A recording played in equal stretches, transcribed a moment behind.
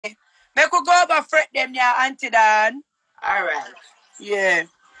Me could go over Fretdem, yeah, Auntie Dan. Alright. Yeah.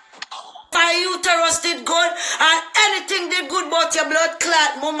 My uterus did good and anything did good about your blood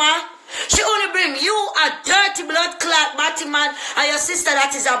clot, mama. She only bring you a dirty blood clot, Matty man, and your sister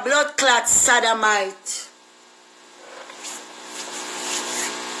that is a blood clot sodomite.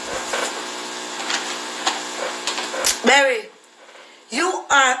 Mary, you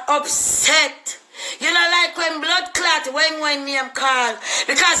are upset. You know, like when blood clot, when name call.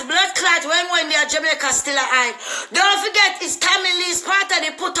 Because blood clot, when they are Jamaica still alive. Don't forget, it's Tammy Lee's part of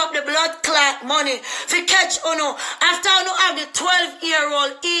they put up the blood clot money. For catch Uno. After Uno have the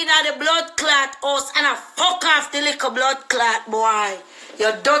 12-year-old in at the blood clot house and a fuck off the little blood clot boy.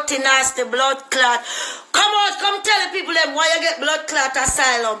 You dirty nasty blood clot. Come out, come tell the people them why you get blood clot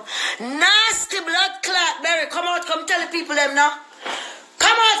asylum. Nasty blood clot, Barry. Come out, come tell the people them now.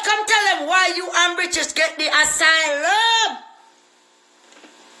 Come out, come tell them why you and British get the asylum.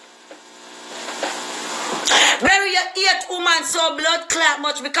 Barry, you hate woman so blood clot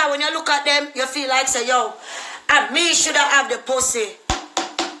much because when you look at them, you feel like say, yo, and me should have the pussy.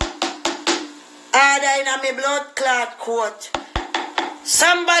 Other in a me blood clot coat.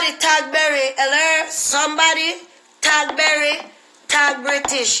 Somebody tag Berry, hello? Somebody tag Berry, tag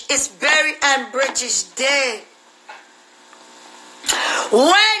British. It's Berry and British Day.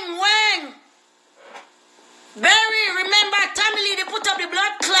 When? Berry, remember Tamily, they put up the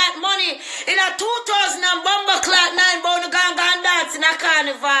blood clot money in a 2000 and bomber clot 9 bound gang dance in a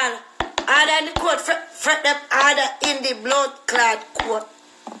carnival. Other in the court, Fretdem, other in the blood clot court.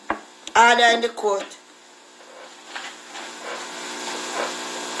 Other in the court.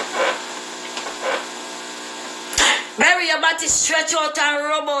 Berry, your body stretch out and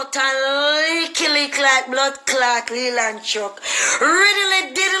rub out and lick like blood clot, Leland Chuck.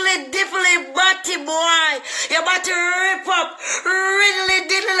 Riddly, diddly, dipply, body boy. Your body rip up. Riddly,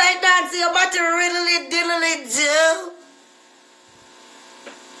 diddly like that. Your body riddly, diddly, do.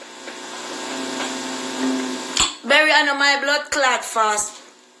 Berry, I know my blood clot fast.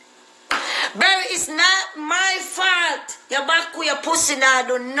 Berry, it's not my fault. Your back with your pussy now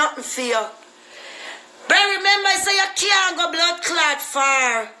do nothing for you. But remember, I say you can't go blood clot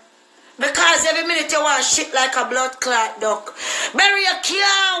far. Because every minute you want shit like a blood clot duck. But you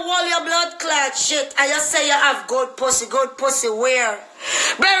can't hold your blood clot shit and you say you have good pussy where?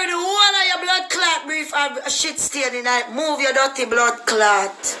 Bury the whole of your blood clot brief have a shit stain in it. Move your dirty blood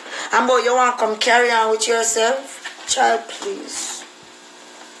clot. And boy, you want to come carry on with yourself? Child, please.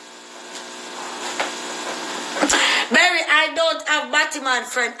 Berry, I don't have Batman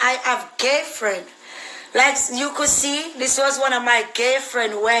friend. I have gay friend. Like you could see, this was one of my gay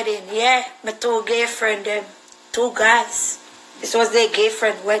friend wedding. Yeah, my 2 gay friend them. 2 guys. This was their gay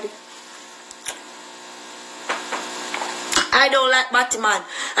friend wedding. I don't like Batman.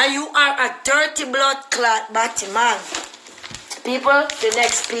 And you are a dirty blood clot Batman. People, the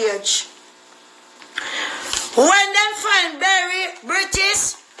next page. When them find Berry,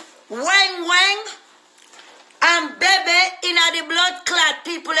 British, Wang, and baby in the blood clot,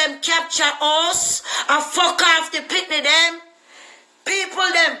 people them capture us and fuck off the picnic them.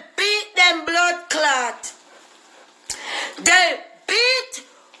 People them beat them blood clot. They beat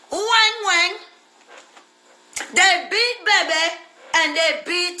Wang. They beat baby and they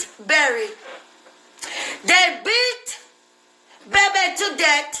beat Berry. They beat baby to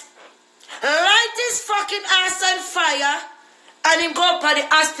death, light his fucking ass on fire, and him go up at the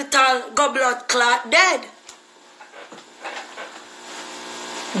hospital, go blood clot, dead.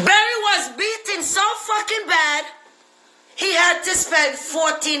 Berry was beaten so fucking bad, he had to spend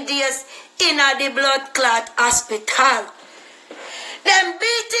 14 days in the blood clot hospital. Them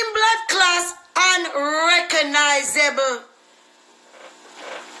beating blood clots unrecognizable.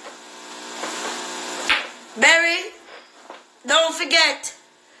 Berry, don't forget,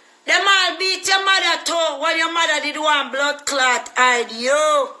 them all beat your mother too when your mother did one blood clot hide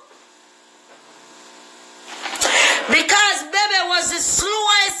you. Because baby was the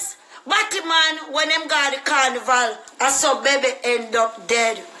slowest Batman when them got the carnival. And so baby end up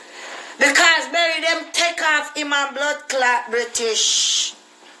dead. Because Berry them take off him and blood clot British.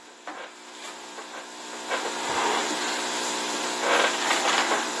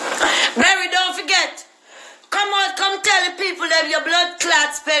 Berry, don't forget. Come on, come tell the people that your blood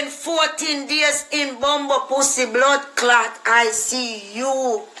clot spend 14 days in Bumbo Pussy blood clot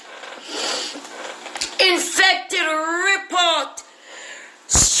ICU. Infected report,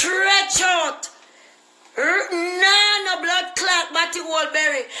 stretch out, no blood clot, body hole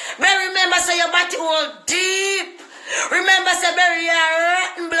Berry. Berry, remember say your body hole deep. Remember say Berry, a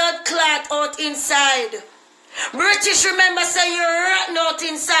rotten blood clot out inside. British remember say you're rotten out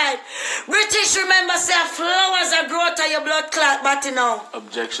inside. British remember say flowers are growth of your blood clot body now.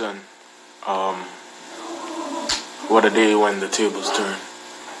 Objection. What a day when the tables turn.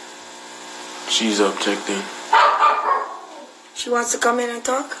 She's objecting. She wants to come in and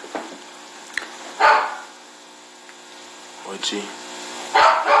talk? Would she?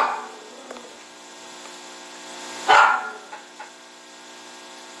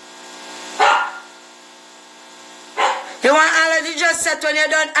 You want all of the just set when you're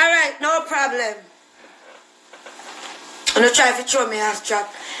done? Alright, no problem. I'm gonna try to throw me ass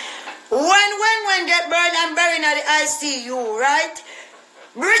trap. When get burned and buried at the ICU, right?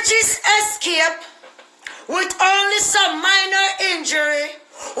 British escape with only some minor injury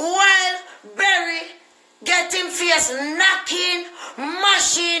while Barry getting face knocking,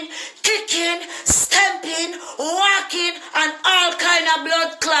 mashing, kicking, stamping, walking and all kind of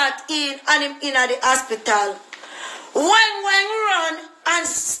blood clot in and him in at the hospital. When run and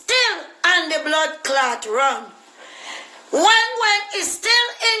still on the blood clot run. When is still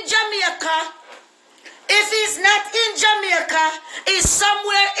in Jamaica. If he's not in Jamaica, he's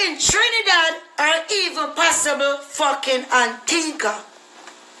somewhere in Trinidad or even possible fucking Antigua.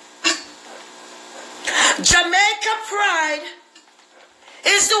 Jamaica Pride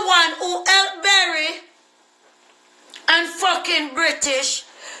is the one who helped Barry and fucking British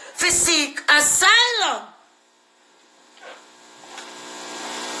to seek asylum.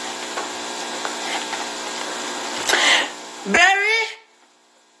 Barry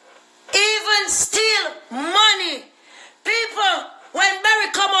even steal money. People, when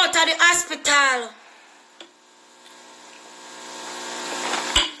Barry come out of the hospital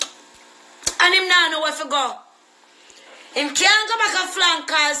and him now know where to go. Him can't go back and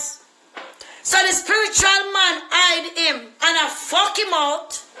flankers. So the spiritual man hide him and I fuck him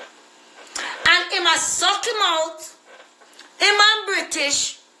out. And him a suck him out. Him and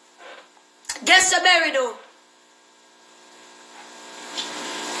British. Guess what Barry do?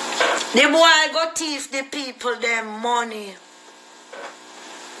 The boy go thief the people them money.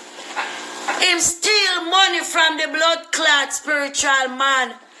 Him steal money from the blood clot spiritual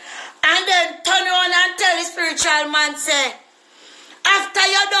man. And then turn around and tell the spiritual man say, after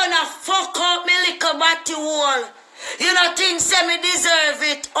you done a fuck up me little body wall, you know things say me deserve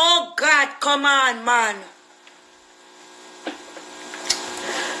it. Oh God, come on, man.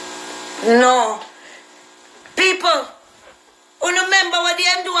 No. People, who remember what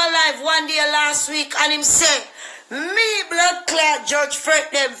they do alive one day last week and him say, me blood clot Judge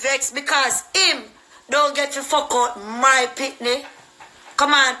Fretdem vex because him don't get to fuck out my pitney.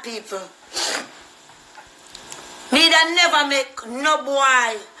 Come on, people. Me that never make no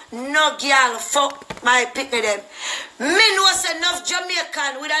boy, no girl fuck my pitney them. Me knows enough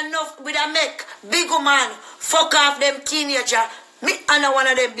Jamaican with a make big man fuck off them teenager. Me and one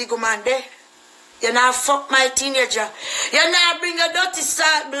of them big man there. You now fuck my teenager. You now bring a dirty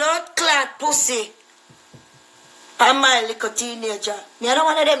salt blood clot pussy. And my little teenager. Me I don't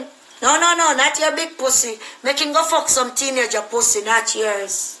one of them. No, not your big pussy. Make him go fuck some teenager pussy, not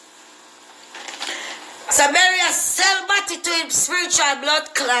yours. So bury a sell body to him spiritual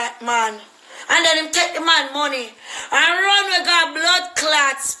blood clot man. And then him take the man money. And run with our blood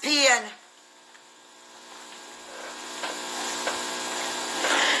clot Spain.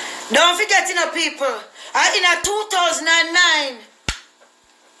 Don't forget, people, in 2009,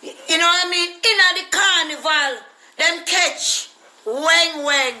 you know what I mean, in the carnival, them catch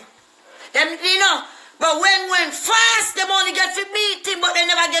Weng. Them, you know, but Weng fast, them only get to beat him, but they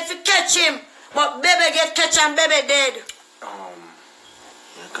never get to catch him. But baby get catch and baby dead.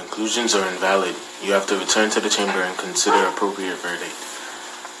 Your conclusions are invalid. You have to return to the chamber and consider appropriate verdict.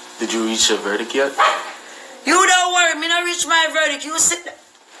 Did you reach a verdict yet? You don't worry, me not reach my verdict. You sit there.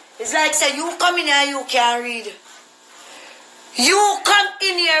 It's like say you come in here and you can't read. You come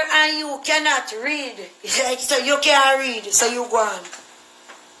in here and you cannot read. It's like so you can't read, so you go on.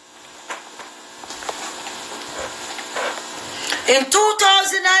 In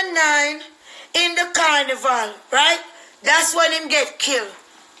 2009, in the carnival, right? That's when him get killed.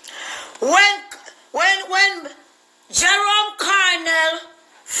 When Jerome Carnell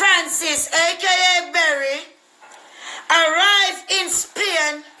Francis, aka Barry, arrived in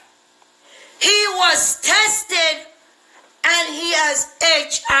Spain, he was tested and he has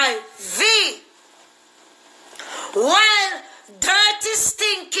HIV. While dirty,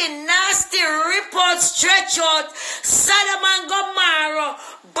 stinking, nasty reports stretch out, Sodom and Gomorrah,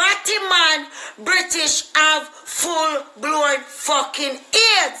 Batman, British have full-blown fucking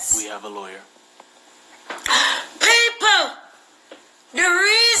AIDS. We have a lawyer. People, the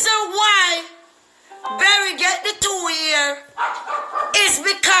reason why Barry get the 2 year is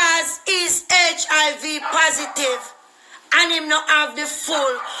because he's HIV positive and him not have the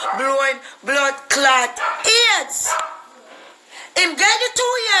full blown blood clot AIDS. Him get the 2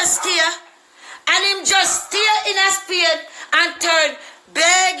 years stay and him just stay in a spade and turn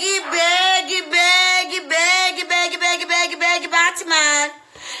beggy Batman.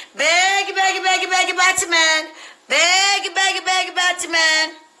 Beggy Batman. Beggy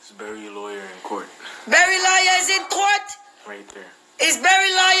Batman. It's Barry lawyer in court. Barry lawyer is in court? Right there. Is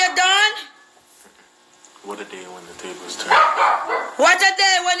Barry lawyer done? What a day when the tables turn. What a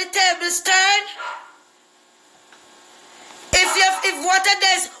day when the tables turn? If what a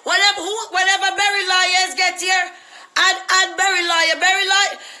days, whenever Barry lawyers get here, add Barry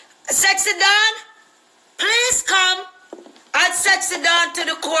lawyer, Sexy Don, please come. Add Sexy Don to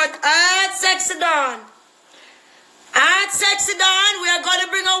the court. Add Sexy Don. Add Sexy Don. We are going to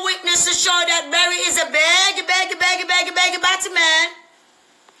bring a witness to show that Barry is a baggy Batman.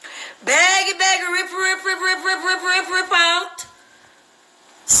 Baggy, rip out.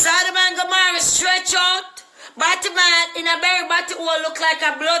 Sodom and Gomorrah stretch out. Batman in a Barry body will look like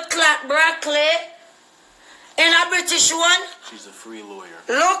a blood clot broccoli. In a British one. She's a free lawyer.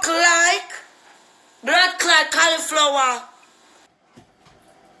 Look like blood clot cauliflower.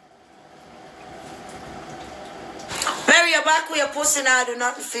 Barry, you're back with your pussy now. Do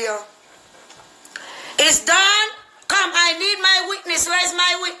not fear. It's done. Come, I need my witness. Where's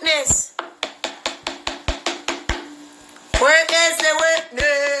my witness? Where is the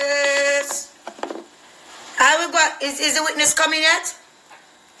witness? I will go. Is the witness coming yet?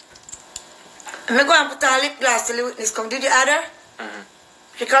 I'm going to go and put on lip gloss till the witness come. Did you add her? Mm-hmm.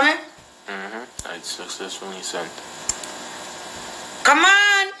 She coming? Mm-hmm. I successfully sent. Come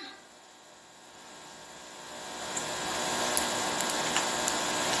on.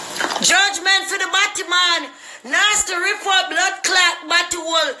 Judgment for the Batman. Nasty report, blood clot, batty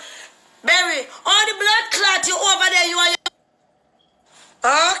wall. Barry, all the blood clot you over there, you are.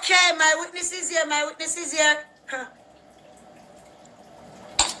 Okay, my witness is here. My witness is here. Hi,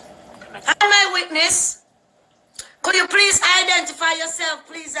 my witness. Could you please identify yourself,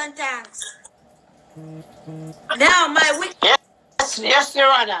 please, and thanks. Now, my witness. Yes,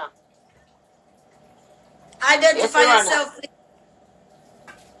 Your Honor. Identify Yes, yourself, please.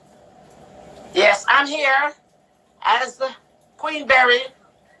 Yes, I'm here as Queen Berry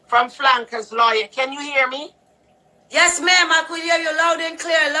from Flanker's lawyer. Can you hear me? Yes, ma'am. I could hear you loud and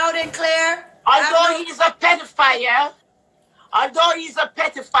clear, loud and clear. Although he's a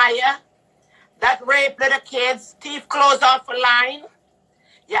pedophile that raped little kids, thief clothes off a line,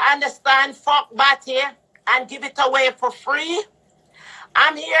 you understand, fuck Batty and give it away for free.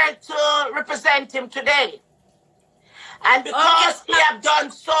 I'm here to represent him today. And because he have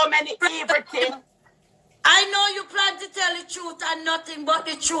done so many evil things. I know you plan to tell the truth and nothing but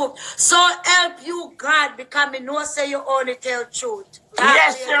the truth. So help you, God, because I know say you only tell truth.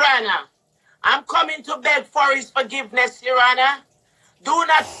 Yes, Your Honor. I'm coming to beg for his forgiveness, Your Honor. Do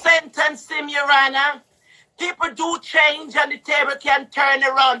not sentence him, Your Honor. People do change and the table can turn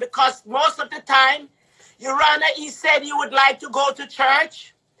around because most of the time, Your Honor, he said he would like to go to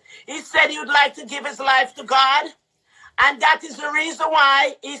church. He said he would like to give his life to God. And that is the reason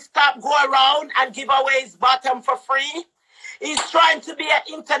why he stopped going around and give away his bottom for free. He's trying to be an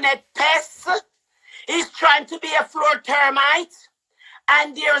internet pest. He's trying to be a floor termite.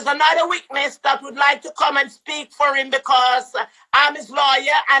 And there's another witness that would like to come and speak for him because I'm his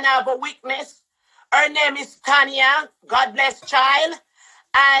lawyer and I have a witness. Her name is Tanya. God bless child.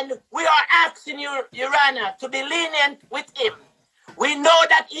 And we are asking you, Your Honor, to be lenient with him. We know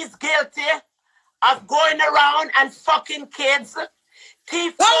that he's guilty of going around and fucking kids.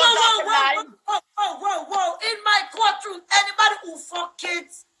 Thief Whoa. In my courtroom, anybody who fuck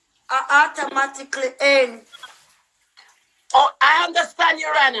kids are automatically in. Oh, I understand,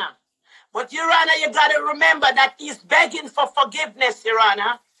 Your Honor. But, Your Honor, you got to remember that he's begging for forgiveness, Your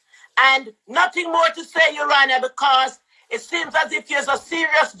Honor. And nothing more to say, Your Honor, because it seems as if you're a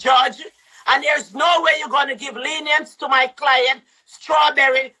serious judge and there's no way you're going to give lenience to my client,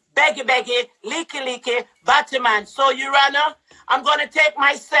 Strawberry, beggy, leaky, Batman. So, Your Honor, I'm going to take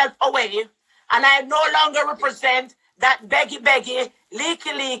myself away, and I no longer represent that beggy,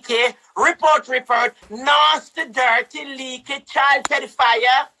 leaky, report, nasty, dirty, leaky, child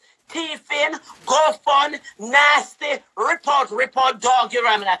pedophile, thiefing, go fun, nasty, report, dog, Your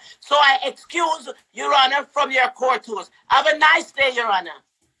Honor. So I excuse, Your Honor, from your court tools. Have a nice day, Your Honor.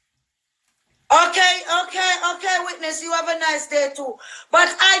 Okay, witness, you have a nice day too.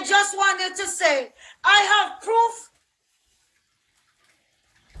 But I just wanted to say, I have proof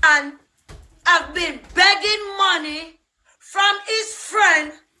and have been begging money from his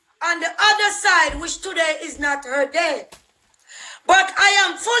friend on the other side, which today is not her day. But I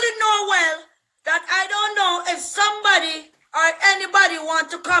am fully know well that I don't know if somebody or anybody want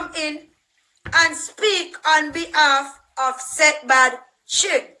to come in and speak on behalf of Setbad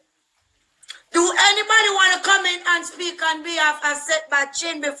Chin. Do anybody want to come in and speak on behalf of Setbad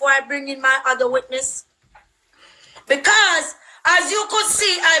Chin before I bring in my other witness? Because, as you could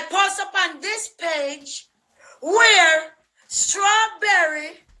see, I post up on this page where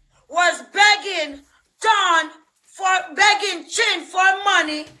Strawberry was begging Chin for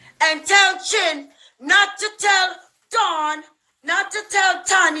money and tell Chin not to tell Dawn, not to tell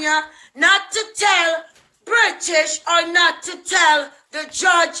Tanya, not to tell British, or not to tell the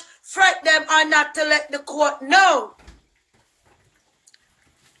judge, Fretdem, or not to let the court know.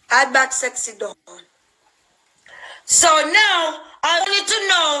 Add back Sexy Dawn. So now I need to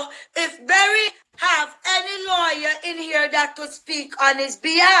know if Barry have any lawyer in here that could speak on his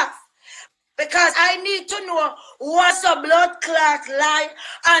behalf. Because I need to know what's a blood clot lie,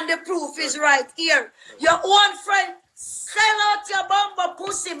 and the proof is right here. Your own friend sell out your bumper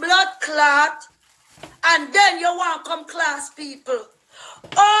pussy blood clot, and then you want to come class people.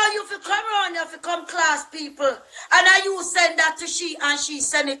 Or you fi come around, you fi come class people. And I you send that to she, and she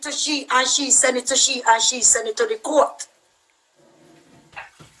send it to she, and she send it to she, and she send it to the court.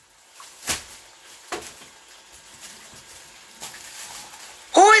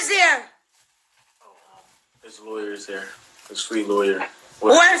 Who is here? There's lawyers here. There's free lawyer.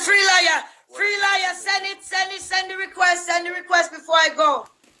 One free lawyer. Free lawyer, send the request before I go.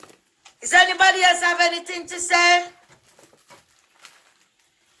 Does anybody else have anything to say?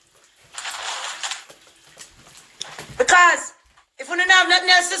 Because if we don't have nothing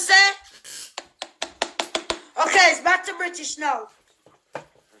else to say, okay, it's back to British now.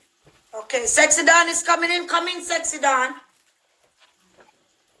 Okay, Sexy Dawn is coming in. Come in, Sexy Dawn.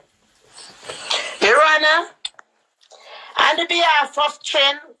 Your Honor, on the behalf of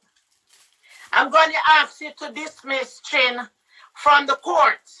Chin, I'm going to ask you to dismiss Chin from the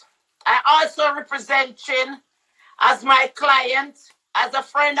court. I also represent Chin as my client, as a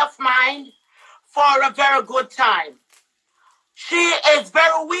friend of mine, for a very good time. She is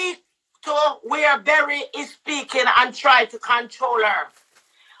very weak to where Barry is speaking and try to control her.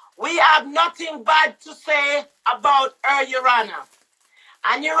 We have nothing bad to say about her, Your Honor.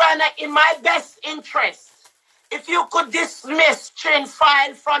 And Your Honor, in my best interest, if you could dismiss Chin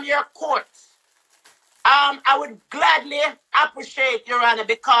file from your court, I would gladly appreciate, Your Honor,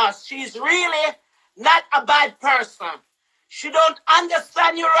 because she's really not a bad person. She don't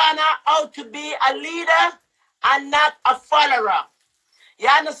understand, Your Honor, how to be a leader and not a follower. You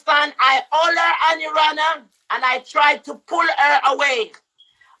understand? I hold her on, Your Honor, and I try to pull her away.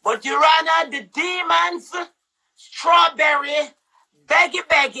 But, Your Honor, the demons, Strawberry,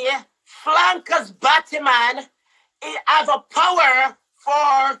 Beggy, Flankers, Batman, have a power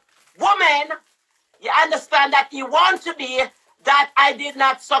for women. You understand that you want to be, that I did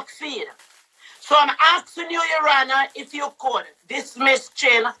not succeed. So I'm asking you, Your Honor, if you could dismiss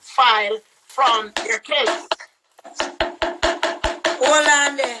Chin file from your case. Hold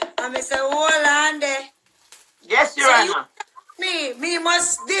on there. I'm say hold on there. Yes, Your Honor. Me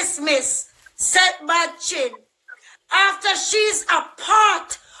must dismiss Setbad Chin after she's a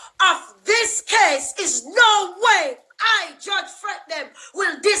part of this case. Is no way I, Judge Fretdem,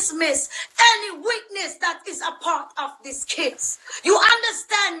 will dismiss any witness that is a part of this case. You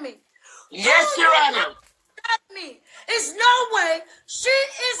understand me? Yes, Your Honor. Me. It's no way she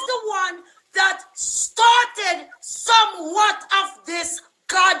is the one that started somewhat of this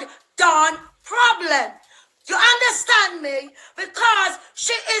goddamn problem. You understand me? Because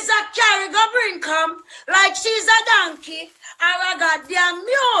she is a carrying a brinkum like she's a donkey or a goddamn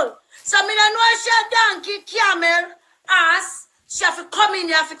mule. So me don't know if she a donkey, camel, ass. She have to come in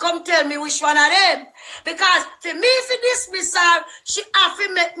here, have to come tell me which one of them. Because for me, if you dismiss her, she have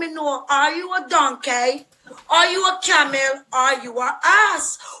to make me know, are you a donkey? Are you a camel? Are you a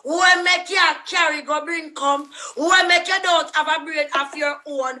ass? Who will make you carry go bring come? Who will make you don't have a brain of your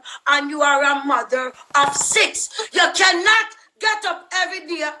own and you are a mother of 6? You cannot get up every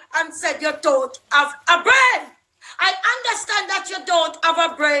day and say you don't have a brain. I understand that you don't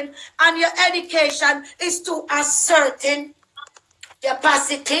have a brain and your education is to a certain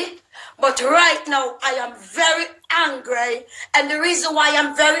capacity, but right now I am very angry, and the reason why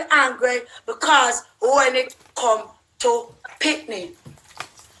I'm very angry because when it comes to Pitney,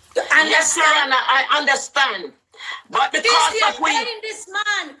 you understand? Yes, Your Honor, I understand, but because of paying this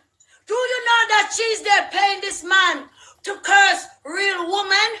man, do you know that she's there paying this man to curse real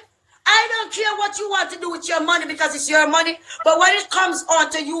women I don't care what you want to do with your money because it's your money. But when it comes on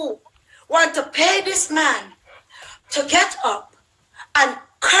to you, want to pay this man to get up and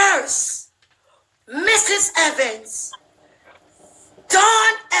curse Mrs. Evans,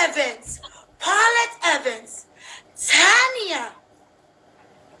 Dawn Evans, Paulette Evans, Tanya,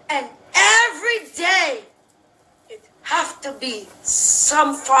 and every day it have to be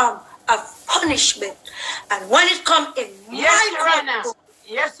some form of punishment. And when it comes in Yes, my Your Honor. court,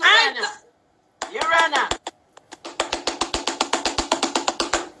 Yes, Your Honor. Your Honor.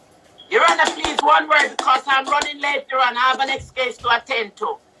 Your Honor, please, one word, because I'm running late, Your Honor. I have an next case to attend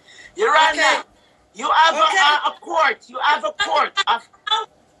to. Your Honor, you have a court. You have a court.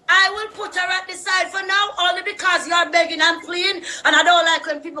 I will put her at the side for now, only because you're begging and pleading, and I don't like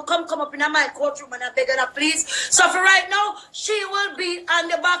when people come up in my courtroom and I beg and I please. So for right now, she will be on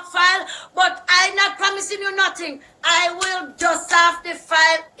the back file, but I'm not promising you nothing. I will dust off the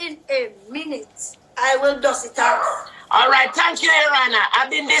file in a minute. I will dust it off. All right, thank you, Your Honor. I've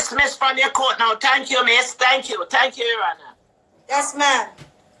been dismissed from your court now. Thank you, miss. Thank you. Thank you, Your Honor. Yes, ma'am.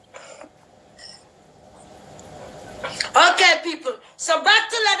 Okay, people. So back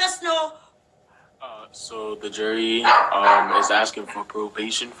to let us know. So the jury is asking for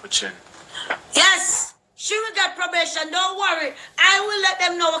probation for Chin. Yes, she will get probation. Don't worry. I will let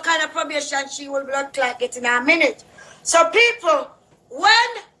them know what kind of probation she will blood clot get in a minute. So people,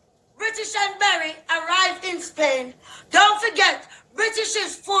 when British and Berry arrived in Spain, don't forget, British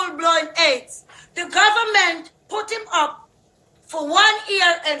is full-blown AIDS. The government put him up for 1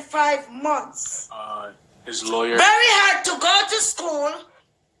 year and 5 months. His lawyer... Berry had to go to school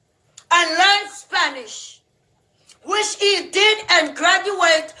and learn Spanish, which he did and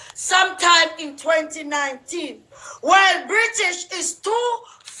graduate sometime in 2019. While British is too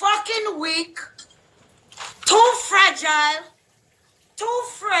fucking weak, too fragile, too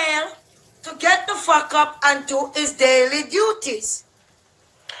frail to get the fuck up and do his daily duties.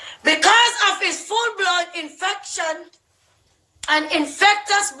 Because of his full-blown infection and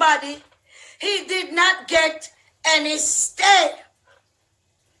infectious body, he did not get any stay.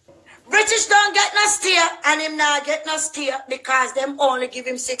 British don't get no stay, and him not get no stay because them only give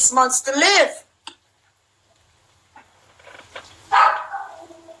him 6 months to live.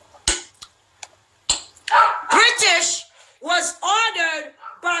 British was ordered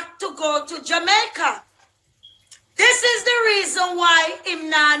back to go to Jamaica. This is the reason why him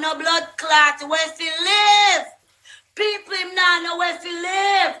nah no blood clot where he live. People him nah know where he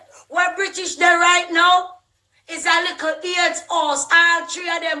live. Where British there right now is a little AIDS house. All 3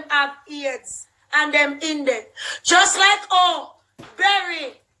 of them have AIDS and them in there. Just like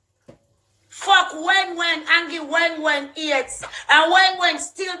Berry fuck when and give when AIDS. And when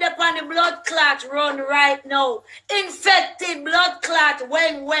still there on the blood clot run right now. Infected blood clot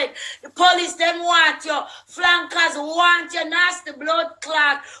when. The police them want you. Flankers want you. Nasty blood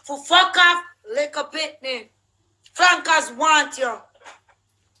clot for fuck off like a pitney. Flankers want you.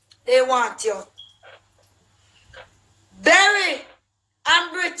 They want you. Berry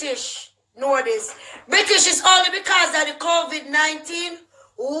and British know this. British is only because of the COVID-19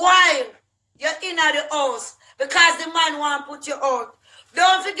 while you're in at the house because the man want to put you out.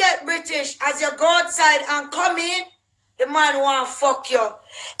 Don't forget British, as you go outside and come in, the man want to fuck you.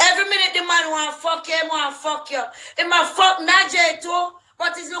 Every minute the man want to fuck you, he want to fuck you. He might fuck Najee too.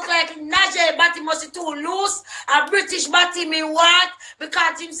 But it look like Najee body must be too loose. A British body me want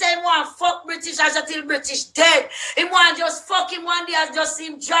because him say he want fuck British as until British dead. He want just fuck him one day as just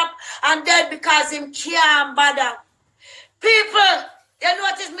him drop and dead because him can't bother. People, you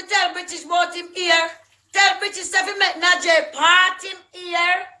notice me tell British about him here. Tell British if he make Najee part him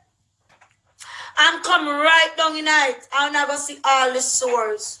here and come right down in night and I go see all the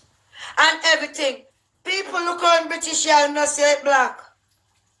sores and everything. People look on British here and not say it black.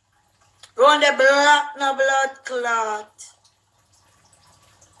 Run the black, no blood clot.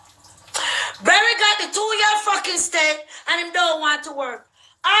 Berry got the 2-year fucking stay and him don't want to work.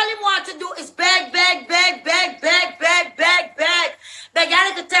 All he want to do is beg. Beg a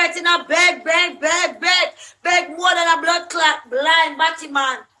little 13 up, beg more than a blood clot, blind batty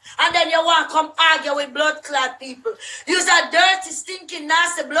man. And then you want to come argue with blood clot people. You's a dirty, stinking,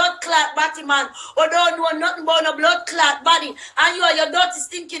 nasty blood clot batty man who don't know nothing about a blood clot body. And you are your dirty,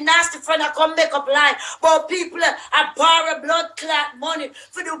 stinking, nasty friend that come make up line. But people are borrow blood clot money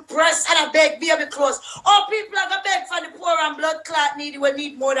for the press and a beg baby clothes. Or people are going to beg for the poor and blood clot needy will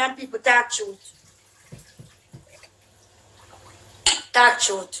need more than people talk truth. Talk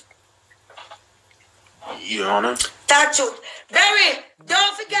truth. Your Honor. That truth. Barry,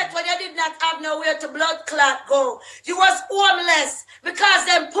 don't forget when you did not have nowhere to blood clot go. You was homeless because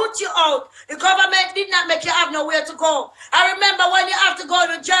them put you out. The government did not make you have nowhere to go. I remember when you have to go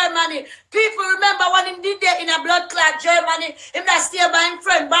to Germany. People remember when he did there in a blood clot Germany. Him that stay by his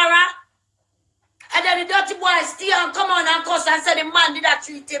friend Barra. And then the dirty boy stay and come on and cuss and say the man did not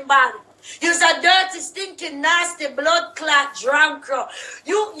treat him bad. You's a dirty, stinking, nasty, blood clot drunk.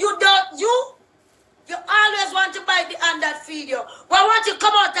 You always want to bite the hand that feed you. But I want you to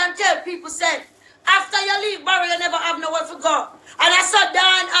come out and tell people, say, after you leave Barry, you never have nowhere to go. And I saw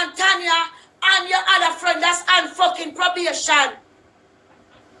Dan and Tanya and your other friend that's on fucking probation.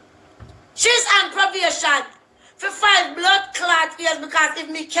 She's on probation for 5 blood clot years because if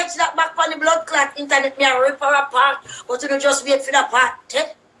me catch that back on the blood clot internet, me rip her apart. But you don't just wait for the part.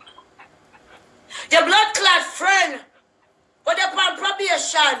 Your blood clot friend, but they're on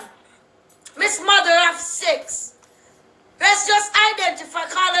probation. Miss Mother of 6. Let's just identify,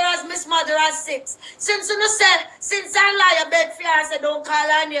 call her as Miss Mother of 6. Since you said, since I lie a bed for her, I said don't call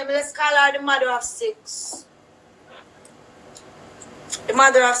her name, let's call her the Mother of 6. The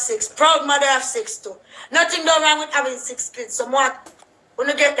Mother of 6. Proud Mother of 6 too. Nothing done wrong with having 6 kids. So what? We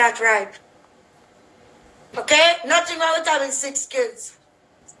don't get that right. Okay? Nothing wrong with having 6 kids.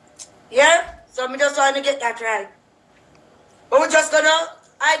 Yeah? So we just want to get that right. But we're just gonna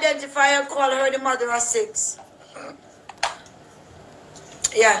identify and call her the Mother of 6.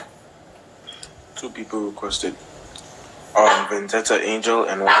 Yeah. 2 people requested. Vendetta Angel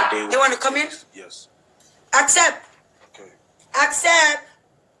and one day. You want to come in? Yes. Accept. Okay. Accept.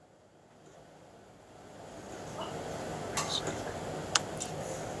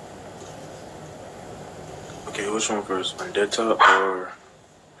 Okay, which one first? Vendetta or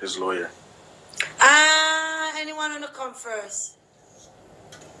his lawyer? Anyone want to come first?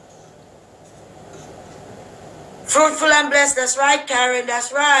 Fruitful and blessed, that's right, Karen,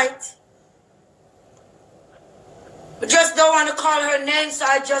 that's right. We just don't want to call her name, so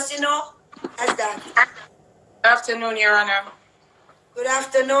I just, as that. Good afternoon, Your Honor. Good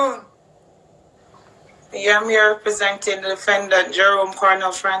afternoon. Yeah, I'm here representing the defendant, Jerome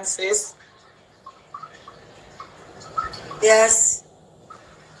Cornell Francis. Yes.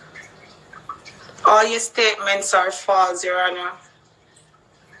 All your statements are false, Your Honor.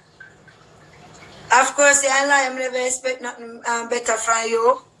 Of course, I lie. I never expect nothing better from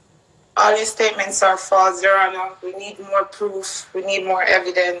you. All your statements are false, Your Honor. We need more proof. We need more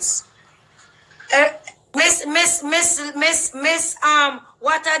evidence. Miss,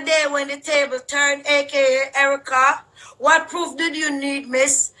 what a day when the table turned, aka Erica. What proof did you need,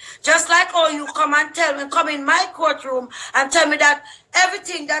 miss? Just like how you come in my courtroom and tell me that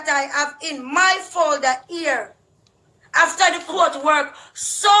everything that I have in my folder here, after the court work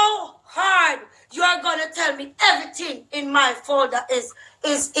so hard, you are gonna tell me everything in my folder is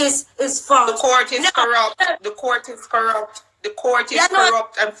false. The court is corrupt. The court is corrupt. The court is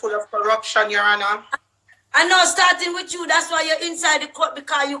corrupt and full of corruption, Your Honor. I know, starting with you, that's why you're inside the court,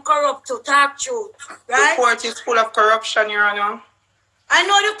 because you corrupt to talk truth, right? The court is full of corruption, Your Honor. I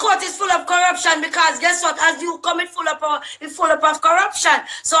know the court is full of corruption because guess what? As you come, it's full of corruption.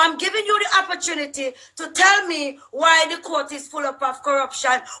 So I'm giving you the opportunity to tell me why the court is full of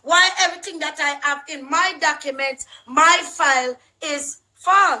corruption, why everything that I have in my documents, my file is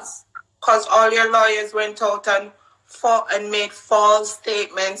false. Because all your lawyers went out and made false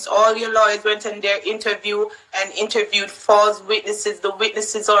statements. All your lawyers went in their interview and interviewed false witnesses. The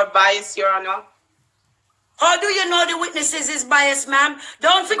witnesses are biased, Your Honor. How do you know the witnesses is biased, ma'am?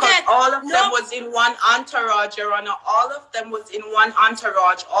 Don't forget. Because all of them was in one entourage, Your Honor. All of them was in one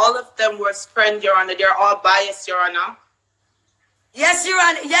entourage. All of them were friends, Your Honor. They're all biased, Your Honor. Yes, Your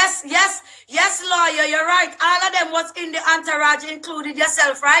Honor. Yes, lawyer, you're right. All of them was in the entourage, including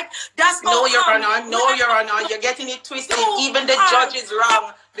yourself, right? That's no, Your Honor. No, Your Honor. You're getting it twisted. Even the judge is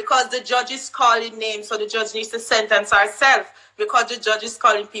wrong because the judge is calling names, so the judge needs to sentence herself because the judge is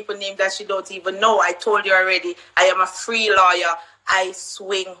calling people names that she don't even know. I told you already. I am a free lawyer. I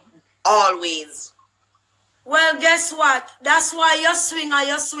swing always. Well, guess what? That's why you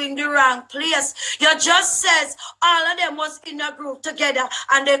swing the wrong place. You just says all of them was in a group together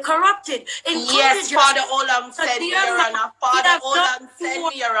and they corrupted. Yes, Father Olam said me, Your Honor. Father Olam said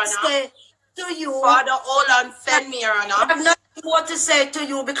me, Your Honor. To you. Father Olam said me, Your Honor. I have nothing more to say to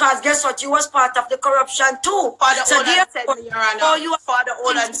you because guess what? You was part of the corruption too. Father Olam said me, Your Honor. Father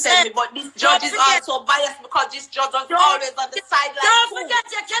Olam said me, but this judge is also biased because this judge was always on the sideline. Don't forget,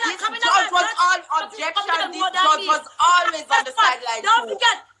 you cannot come in. This judge was on objection. This judge was always on the sideline too. Don't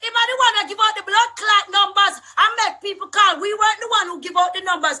forget, Him are the one that give out the blood clot numbers and make people call. We weren't the one who give out the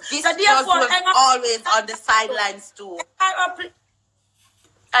numbers. This so therefore, was always on the sidelines too.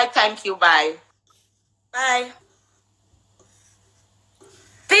 I thank you. Bye. Bye.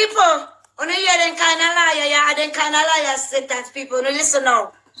 People, when you hear them kind of liar, yeah, them kind of liars sentence people. When you listen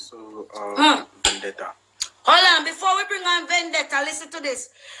now. So, vendetta. Hold on, before we bring on vendetta, listen to this.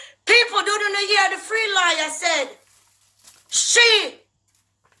 People don't hear the free lawyer said,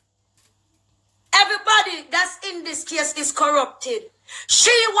 everybody that's in this case is corrupted.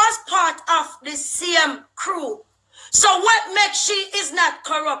 She was part of the same crew. So what makes she is not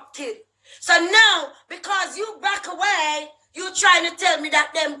corrupted? So now, because you back away, you trying to tell me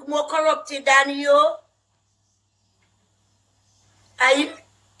that them more corrupted than you?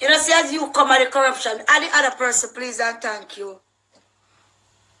 You know, see as you come at the corruption, and the other person, please and thank you.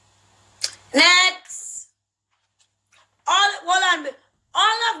 Next.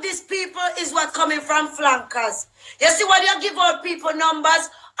 All of these people is what coming from flankers. You see when you give out people numbers,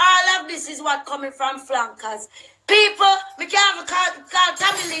 all of this is what coming from flankers. People, we can't call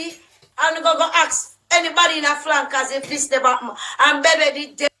family and go ask anybody in a flankers if this never happen. And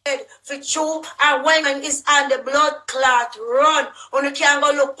baby the dead for true and when it's on the blood clot run. And you can't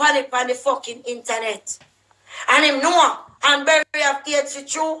go look panic on the fucking internet. And him know and Berry have AIDS for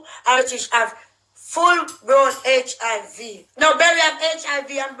true and British have full-blown HIV. No, Berry have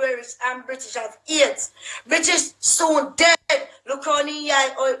HIV and British have AIDS. British soon dead. Look on the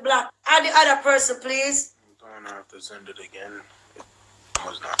eye or black. And the other person, please. I'm gonna have to send it again. It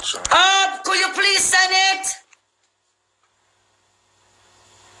was not showing. Could you please send it?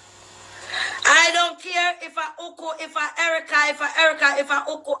 I don't care if I Uko, if I Erica, if I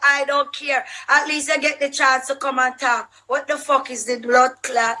Uko, I don't care. At least I get the chance to come and talk. What the fuck is the blood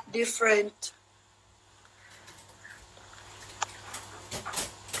clot different?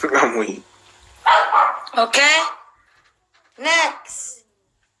 I'm weak. Okay? Next.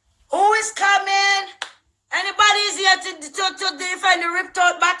 Who is coming? Anybody is here to defend the ripped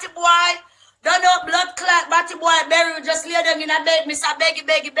out batty boy? Don't know blood clot batty boy. Berry just lay down in a bed. Me say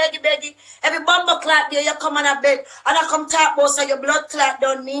beggy. Every bumble clot there, you come on a bed. And I come talk about so your blood clot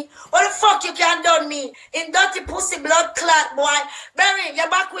done me. What the fuck you can done me? In dirty pussy blood clot boy. Berry, your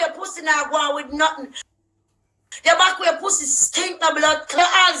back with your pussy now going with nothing. Your back where pussy stink the blood clot.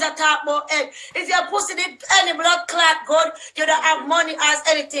 All that talk about head. If your pussy did any blood clot good, you don't have money as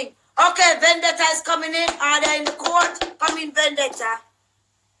anything. Okay, vendetta is coming in. Are they in the court? Come in, vendetta.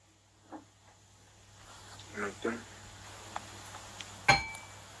 Nothing.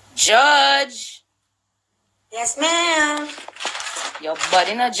 Judge. Yes, ma'am. Your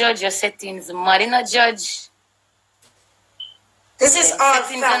body no judge, your settings mad in a judge. This is all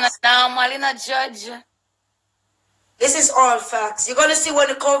settings facts. are normal in a judge. This is all facts. You're going to see when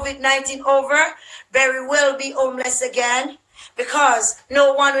the COVID-19 over, Berry will be homeless again because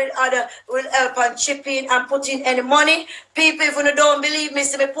no one will help and chip in and put in any money. People, if you don't believe me,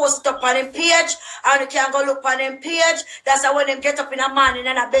 see me post it up on them page and you can go look on them page. That's how when them get up in a morning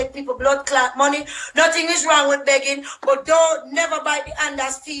and I beg people blood clot money. Nothing is wrong with begging, but don't never bite the hand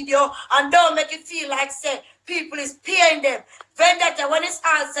that's feed you and don't make it feel like say people is paying them. Vendetta, when it's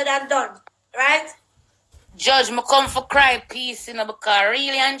all said and done, right? Judge, me come for cry peace, you know, because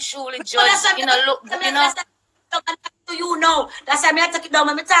really and truly, Judge, you know, look, you know. You know, that's why I take it down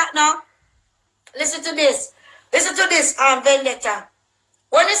when I talk now. Listen to this, vendetta.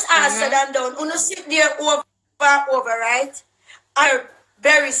 When it's all said and done, you sit there over, right? And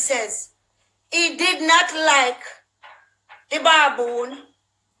Berry says, he did not like the baboon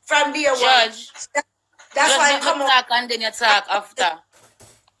from the Judge, that's why I come talk and then you talk after.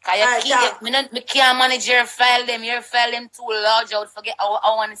 Me can't manage your file them too large. I would forget what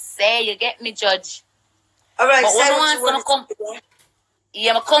I want to say. You get me, Judge? All right, but say what gonna come?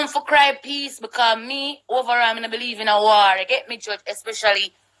 Yeah, I come for cry peace because me overall I believe in a war. You get me, Judge?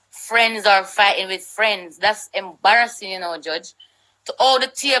 Especially friends are fighting with friends. That's embarrassing, you know, Judge. To all the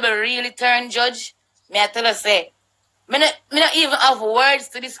table really turn, Judge. May I tell you, say, me not even have words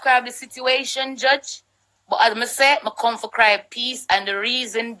to describe the situation, Judge. But as I say, I come for cry peace, and the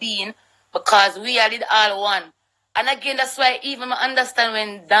reason being because we are did all one. And again, that's why even I understand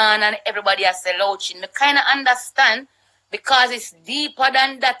when Dan and everybody are slouching. I kind of understand because it's deeper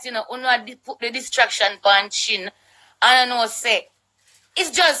than that, you know. You put the distraction punching, and I know say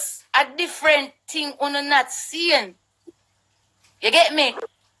it's just a different thing you're not seeing. You get me?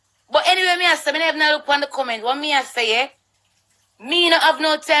 But anyway, me I say, I never look on the comment. What me I say, yeah? Me not have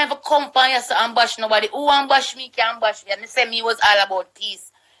no time for company and bash nobody. Who want bash me can bash me. And me say me was all about peace.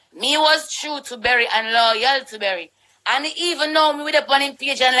 Me was true to Berry and loyal to Berry. And even now me with up on him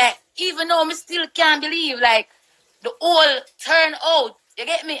page and like, even though me still can't believe like the whole turn out. You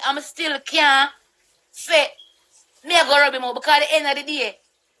get me? I'm still can't say me a go rub him out because at the end of the day,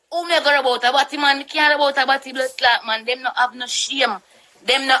 who me a go rub out about him man? Me can't rub out about him blood clot man. Them not have no shame.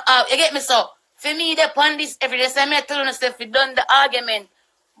 Them not have, you get me so? For me, they upon this every day. So I tell you if we done the argument,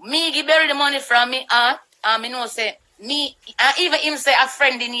 me give Barry the money from me heart, and me know say, me, and even him say a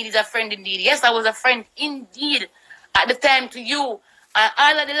friend indeed is a friend indeed. Yes, I was a friend indeed at the time to you. And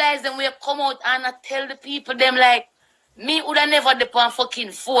all of the lies them we come out and I tell the people them like, me would have never depend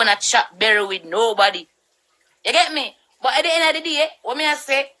fucking phone and chat Barry with nobody. You get me? But at the end of the day, what me I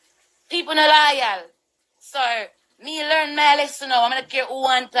say, people not loyal. So, me learn my lesson now. I'm not care who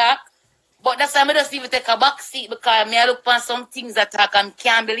want talk. But that's why I just even take a back seat because me I look on some things that talk and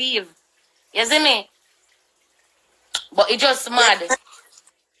can't believe. You see me? But it just mad.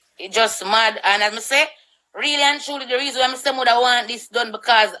 It just mad. And as I say, really and truly the reason why I say I want this done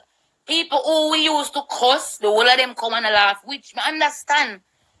because people who we used to cuss, the whole of them come and laugh, which I understand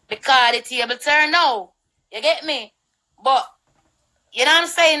because the table turn now. You get me? But, you know what I'm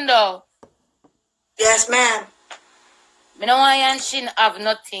saying though? Yes, ma'am. Me no want and she have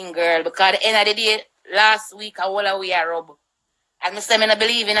nothing, girl, because at the end of the day, last week, I will we are rub. And me say me no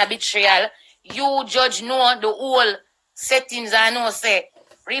believe in a betrayal. You judge know the whole settings I know say,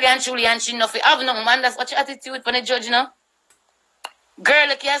 really and truly and she nothing. Have nothing, man. That's what your attitude for the judge now. Girl,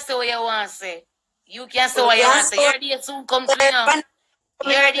 you can't say what you want to say. You can't say what you want to say. Your day soon come to you know.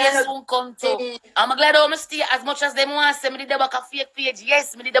 Your day soon come to. I'm glad I'm stay as much as them want to say me did the back a fake page.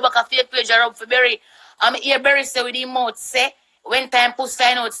 Yes, me did the back a fake page I rub for Berry. I'm here Berry say with him mouth say when time push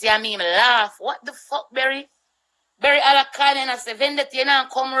sign out see me laugh. What the fuck, Berry? Berry all a kind and I say vendetta you know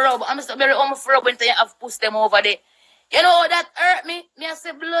come rub. I'm say Berry almost rub when you have push them over there. You know that hurt me? Me I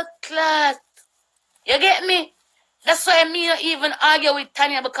say blood clot. You get me? That's why me not even argue with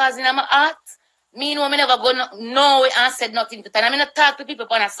Tanya because in my heart, me know me never go no way and said nothing to Tanya. I mean not talk to people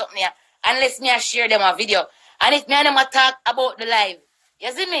on something here unless me I share them a video. And if me and them a talk about the live.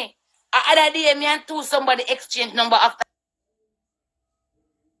 You see me? Other day me and two somebody exchange number after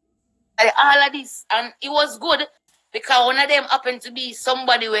all of this. And it was good because one of them happened to be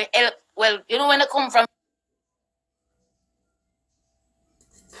somebody where help. Well, you know when they come from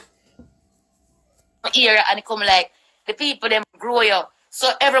here and it come like the people them grow you. So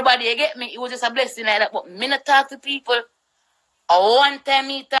everybody you get me, it was just a blessing like that. But me not talk to people. Or one time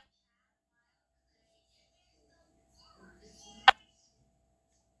me talk.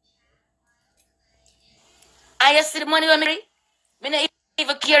 I just see the money when me not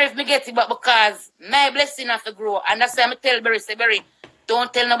even care if me get it, but because my blessing have to grow. And that's why I tell Berry, say Berry,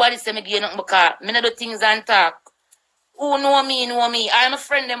 don't tell nobody say me get nothing because me not do things and talk. Who know me, know me. I'm a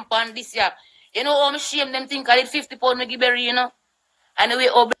friend them on this year. You know how me shame them think I did 50 pounds me give Berry, you know? And the way